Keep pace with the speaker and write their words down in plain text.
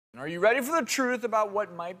Are you ready for the truth about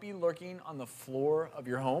what might be lurking on the floor of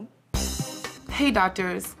your home? Hey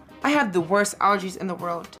doctors, I have the worst allergies in the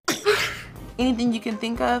world. Anything you can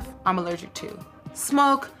think of, I'm allergic to.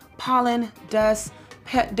 Smoke, pollen, dust,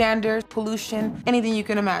 pet dander, pollution, anything you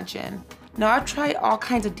can imagine. Now I've tried all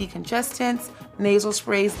kinds of decongestants, nasal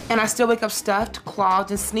sprays, and I still wake up stuffed,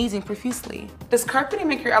 clogged, and sneezing profusely. Does carpeting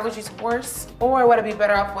make your allergies worse? Or would I be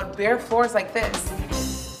better off with bare floors like this?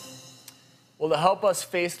 Well, to help us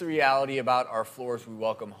face the reality about our floors, we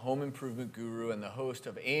welcome home improvement guru and the host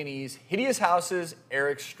of A&E's Hideous Houses,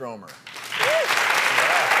 Eric Stromer. Welcome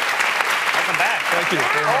back. Thank you.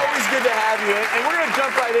 Always good to have you. And we're going to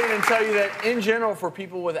jump right in and tell you that, in general, for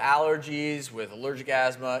people with allergies, with allergic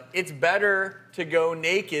asthma, it's better to go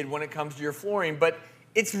naked when it comes to your flooring. But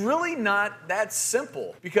it's really not that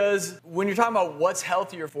simple, because when you're talking about what's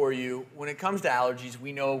healthier for you, when it comes to allergies,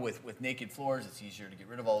 we know with naked floors, it's easier to get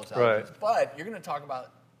rid of all those allergies. Right. But you're going to talk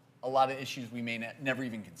about a lot of issues we may never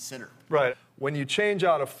even consider. Right. When you change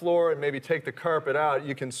out a floor and maybe take the carpet out,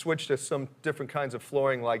 you can switch to some different kinds of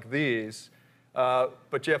flooring like these.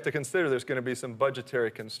 But you have to consider there's going to be some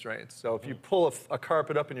budgetary constraints. So if you pull a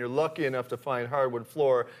carpet up and you're lucky enough to find hardwood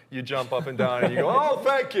floor, you jump up and down and you go, oh,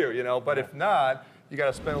 thank you, you know. But if not, you got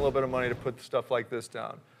to spend a little bit of money to put stuff like this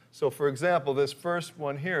down. So for example, this first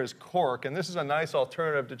one here is cork, and this is a nice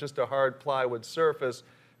alternative to just a hard plywood surface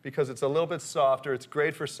because it's a little bit softer. It's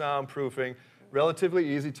great for soundproofing, relatively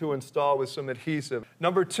easy to install with some adhesive.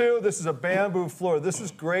 Number two, this is a bamboo floor. This is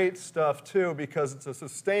great stuff too because it's a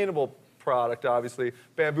sustainable product, obviously.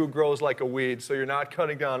 Bamboo grows like a weed, so you're not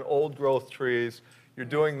cutting down old growth trees. You're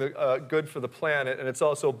doing the good for the planet, and it's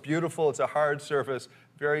also beautiful. It's a hard surface,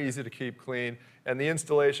 very easy to keep clean. And the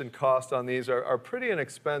installation costs on these are pretty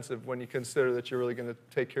inexpensive when you consider that you're really going to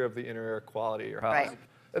take care of the inner air quality of your house. Right.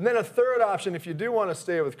 And then a third option, if you do want to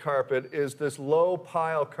stay with carpet, is this low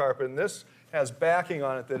pile carpet. And this has backing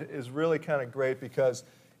on it that is really kind of great because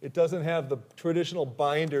it doesn't have the traditional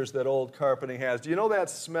binders that old carpeting has. Do you know that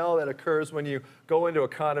smell that occurs when you go into a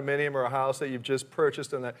condominium or a house that you've just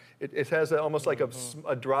purchased and it has almost like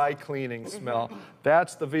a dry cleaning smell?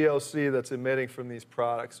 That's the VOC that's emitting from these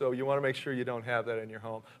products. So you want to make sure you don't have that in your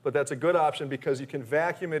home. But that's a good option because you can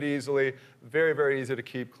vacuum it easily, very, very easy to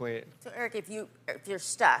keep clean. So Eric, if you're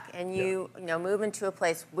stuck and you move into a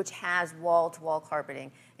place which has wall-to-wall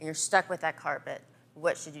carpeting and you're stuck with that carpet,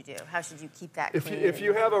 what should you do? How should you keep that clean? If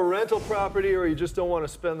you have a rental property or you just don't want to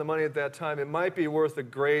spend the money at that time, it might be worth a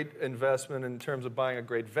great investment in terms of buying a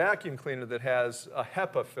great vacuum cleaner that has a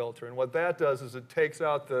HEPA filter. And what that does is it takes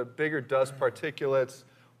out the bigger dust particulates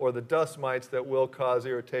or the dust mites that will cause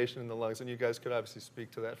irritation in the lungs. And you guys could obviously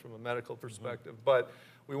speak to that from a medical perspective. But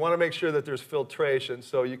we want to make sure that there's filtration,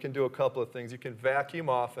 so you can do a couple of things. You can vacuum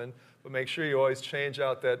often, but make sure you always change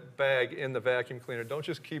out that bag in the vacuum cleaner. Don't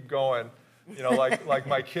just keep going. You know, like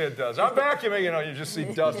my kid does. I'm vacuuming, you know, you just see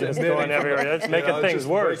dust just going everywhere. It's making things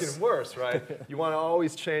worse. Making it worse, right? You want to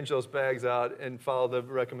always change those bags out and follow the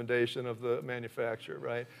recommendation of the manufacturer,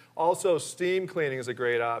 right? Also, steam cleaning is a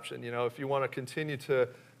great option. You know, if you want to continue to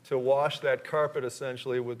wash that carpet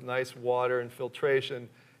essentially with nice water and filtration,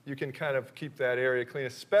 you can kind of keep that area clean,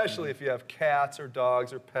 especially if you have cats or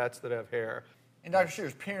dogs or pets that have hair. And Dr.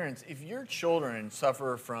 Shears, parents, if your children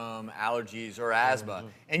suffer from allergies or asthma,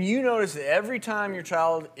 and you notice that every time your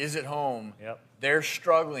child is at home, they're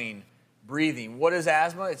struggling breathing. What is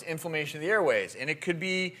asthma? It's inflammation of the airways. And it could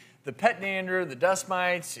be the pet dander, the dust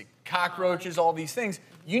mites, cockroaches, all these things.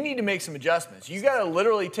 You need to make some adjustments. You got to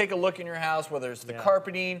literally take a look in your house, whether it's the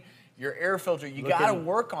carpeting, your air filter, you got to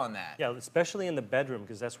work on that. Yeah, especially in the bedroom,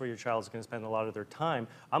 because that's where your child is going to spend a lot of their time.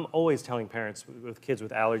 I'm always telling parents with kids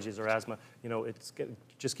with allergies or asthma, you know,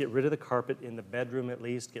 just get rid of the carpet in the bedroom at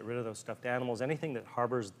least, get rid of those stuffed animals, anything that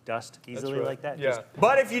harbors dust easily like that. Yeah.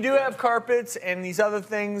 But if you do have carpets and these other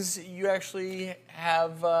things, you actually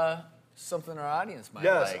have something our audience might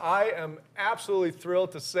like. Yes, I am absolutely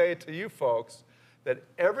thrilled to say to you folks that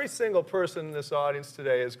every single person in this audience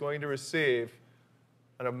today is going to receive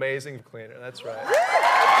an amazing cleaner. That's right.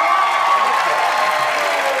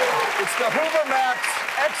 It's the Hoover Max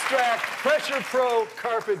Extract Pressure Pro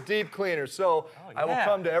Carpet Deep Cleaner. So I will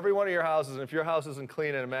come to every one of your houses, and if your house isn't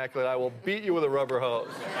clean and immaculate, I will beat you with a rubber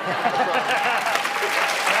hose.